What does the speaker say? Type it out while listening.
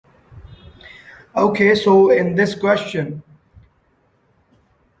Okay, so in this question,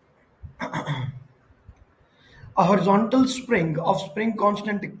 a horizontal spring of spring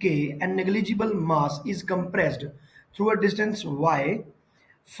constant k and negligible mass is compressed through a distance y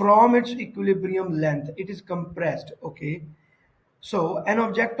from its equilibrium length. It is compressed, okay? So, an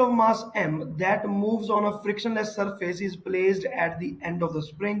object of mass m that moves on a frictionless surface is placed at the end of the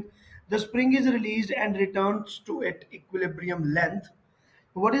spring. The spring is released and returns to its equilibrium length.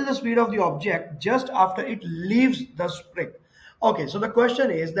 What is the speed of the object just after it leaves the spring? Okay, so the question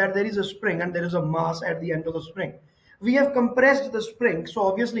is that there is a spring and there is a mass at the end of the spring. We have compressed the spring, so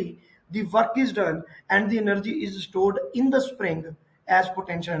obviously the work is done and the energy is stored in the spring as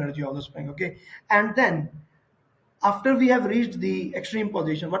potential energy of the spring. Okay, and then after we have reached the extreme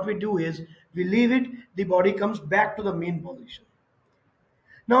position, what we do is we leave it, the body comes back to the mean position.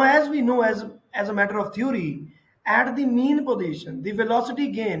 Now, as we know, as a matter of theory, at the mean position, the velocity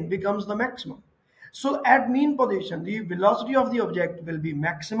gain becomes the maximum. So at mean position, the velocity of the object will be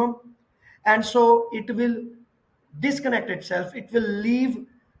maximum, and so it will disconnect itself. It will leave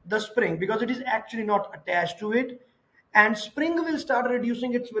the spring because it is actually not attached to it, and spring will start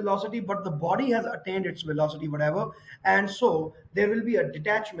reducing its velocity, but the body has attained its velocity, whatever, and so there will be a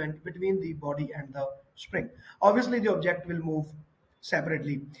detachment between the body and the spring. Obviously, the object will move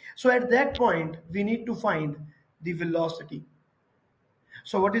separately. So at that point, we need to find the velocity.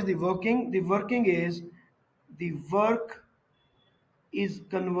 So what is the working? The working is the work is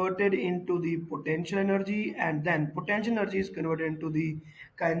converted into the potential energy, and then potential energy is converted into the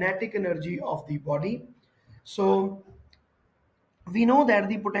kinetic energy of the body. So we know that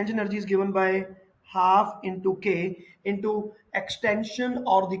the potential energy is given by half into k into extension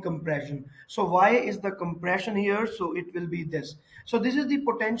or the compression. So why is the compression here? So it will be this. So this is the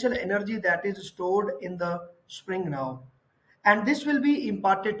potential energy that is stored in the spring now, and this will be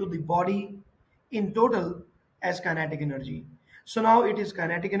imparted to the body in total as kinetic energy. So now it is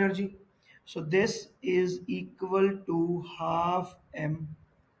kinetic energy. So this is equal to half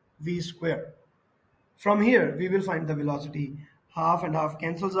mv square. From here, we will find the velocity. Half and half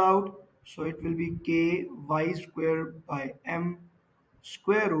cancels out. So it will be k y square by m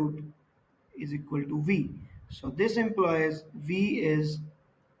square root is equal to v. So this implies v is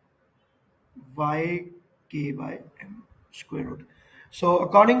y k by m square root. So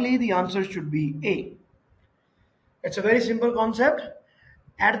accordingly, the answer should be A. It's a very simple concept.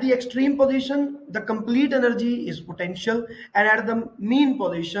 At the extreme position, the complete energy is potential, and at the mean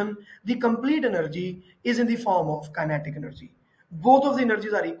position, the complete energy is in the form of kinetic energy. Both of the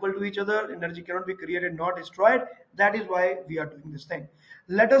energies are equal to each other. Energy cannot be created nor destroyed. That is why we are doing this thing.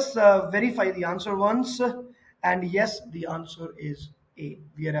 Let us verify the answer once. And yes, the answer is A.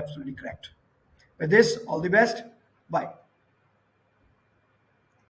 We are absolutely correct. With this, all the best. Bye.